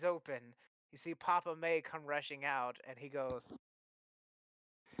flies open. You see Papa May come rushing out, and he goes,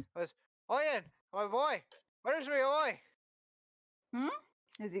 Oyen, my boy, where's my boy?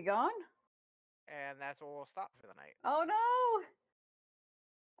 Is he gone? And that's where we'll stop for the night. Oh no!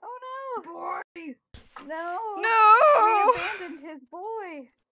 Oh no! Boy! No! No! We abandoned his boy.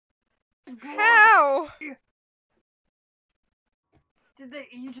 How? Did they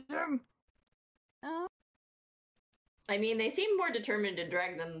eat him? Oh. I mean, they seem more determined to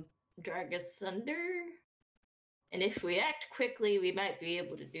drag us under. And if we act quickly, we might be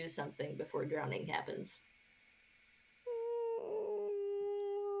able to do something before drowning happens.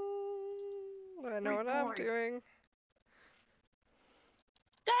 I know what I'm doing.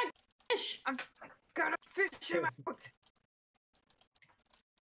 Dogfish! I've gotta fish him out!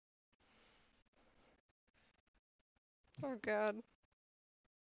 Oh god.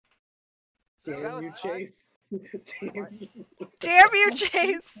 Damn you, Chase. Damn you. Damn you,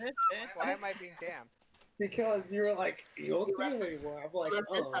 Chase! Why am I being damned? Because you were like, you'll see me more. I'm like, Left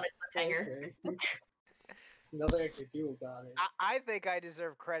this oh, on a cliffhanger. okay. Nothing I could do about it. I think I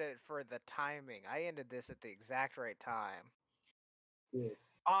deserve credit for the timing. I ended this at the exact right time. Good.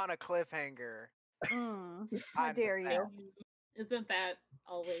 On a cliffhanger. How I'm the dare you? best. Isn't that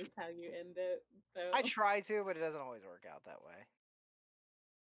always how you end it, though? I try to, but it doesn't always work out that way.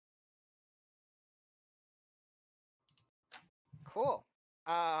 Cool.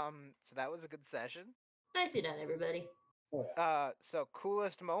 So that was a good session. Nicely done, everybody. So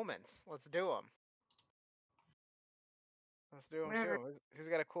coolest moments. Let's do them. Let's do them Whatever. too. Who's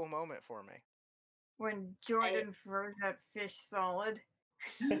got a cool moment for me? When Jordan froze that fish solid.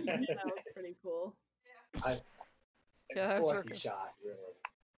 That was pretty cool. Yeah, that was lucky working. shot,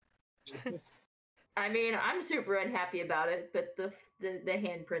 really. I mean, I'm super unhappy about it, but the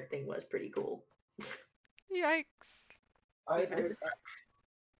handprint thing was pretty cool. Yikes.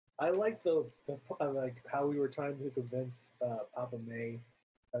 I like the like how we were trying to convince Papa May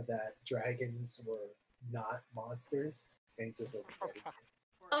that dragons were not monsters, and he just wasn't getting it.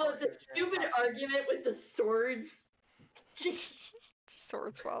 Oh, the stupid argument with the swords. Jeez.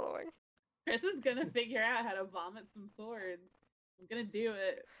 Sword swallowing. Chris is gonna figure out how to vomit some swords. I'm gonna do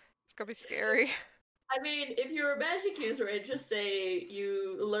it. It's gonna be scary. I mean, if you're a magic user, I'd just say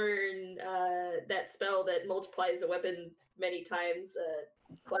you learn that spell that multiplies the weapon many times,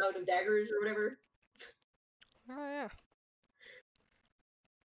 Cloud of Daggers or whatever. Oh yeah.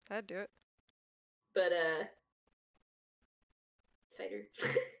 That'd do it. But, fighter.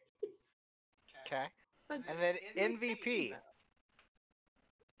 Okay. But And then MVP.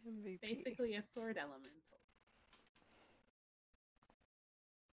 MVP. basically a sword elemental.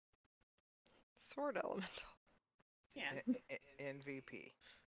 Sword elemental. Yeah. MVP.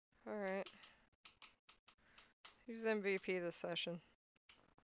 Alright. Who's MVP this session?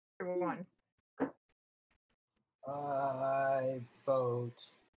 One. I vote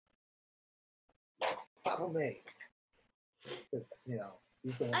Papa May. Because,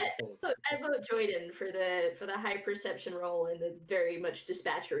 he's the one that told us. I vote Joyden for the high perception role and the very much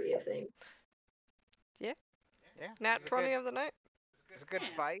dispatchery of things. Yeah. Nat it was a 20 good- of the night? It was a good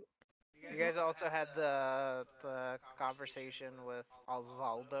Yeah. fight. You guys also had the conversation with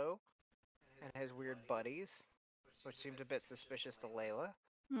Osvaldo and his weird buddies, which seemed a bit suspicious to Layla.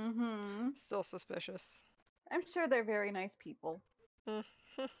 Mm-hmm. Still suspicious. I'm sure they're very nice people.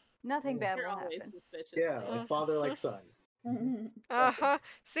 Nothing bad You're will always happen. suspicious. Yeah, like father, like son. Uh-huh.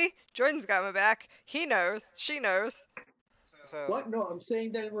 See? Jordan's got my back. He knows. She knows. So What? No, I'm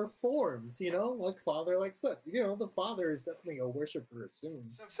saying that we're formed, like father, like son. The father is definitely a worshiper soon.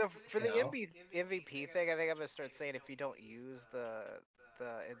 So for the You know? MVP thing, I think I'm gonna start saying if you don't use the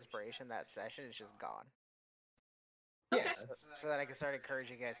inspiration that session, it's just gone. Yeah. So that I can start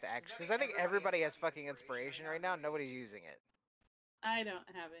encouraging you guys to act. Because I think everybody has fucking inspiration right now. Nobody's using it. I don't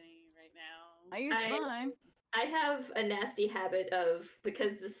have any right now. I use mine. I have a nasty habit of,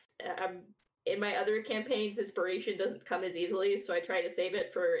 because this in my other campaigns, inspiration doesn't come as easily, so I try to save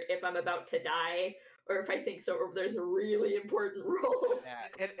it for if I'm about to die or if I think so, or if there's a really important role.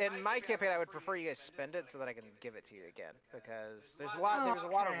 Yeah, in my campaign, I would prefer you guys spend it so that I can give it to you again, because there was a lot of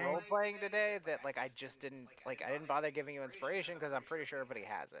Okay. role playing today that like I just didn't like. I didn't bother giving you inspiration because I'm pretty sure everybody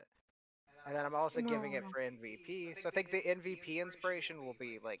has it. And then I'm also giving it No. for MVP. So I think the MVP inspiration will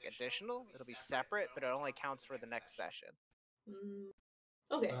be like additional. It'll be separate, but it only counts for the next session.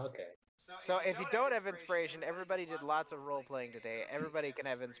 Okay. Okay. So if you don't have inspiration, everybody did lots of role playing today. Everybody can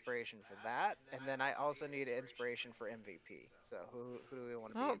have inspiration for that, and then I also need inspiration for MVP. So who do we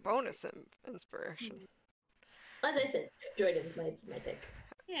want to be? Oh, MVP? bonus inspiration. As I said, Jordan's my pick.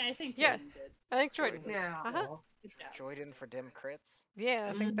 Yeah, I think Yeah. Jordan did. I think Jordan. Yeah. Uh-huh. Well, Good job. Joyden for dim crits.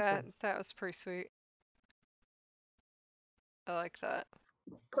 Yeah, I think Mhm. that was pretty sweet. I like that.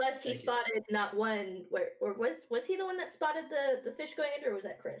 Plus, he Thank you. spotted not one. Or was he the one that spotted the fish going under, or was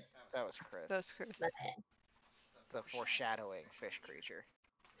that Chris? That was Chris. That's Chris. My bad. The foreshadowing fish creature.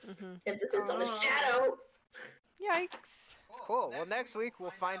 Mm-hmm. Emphasis on the Oh. shadow. Yikes. Cool. Well, next week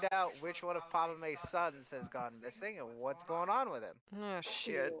we'll find out which one of Papa May's sons has gone missing and what's going on with him. Oh,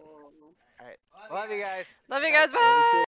 shit. Cool. All right. Love you guys. Love you guys. me too. Bye.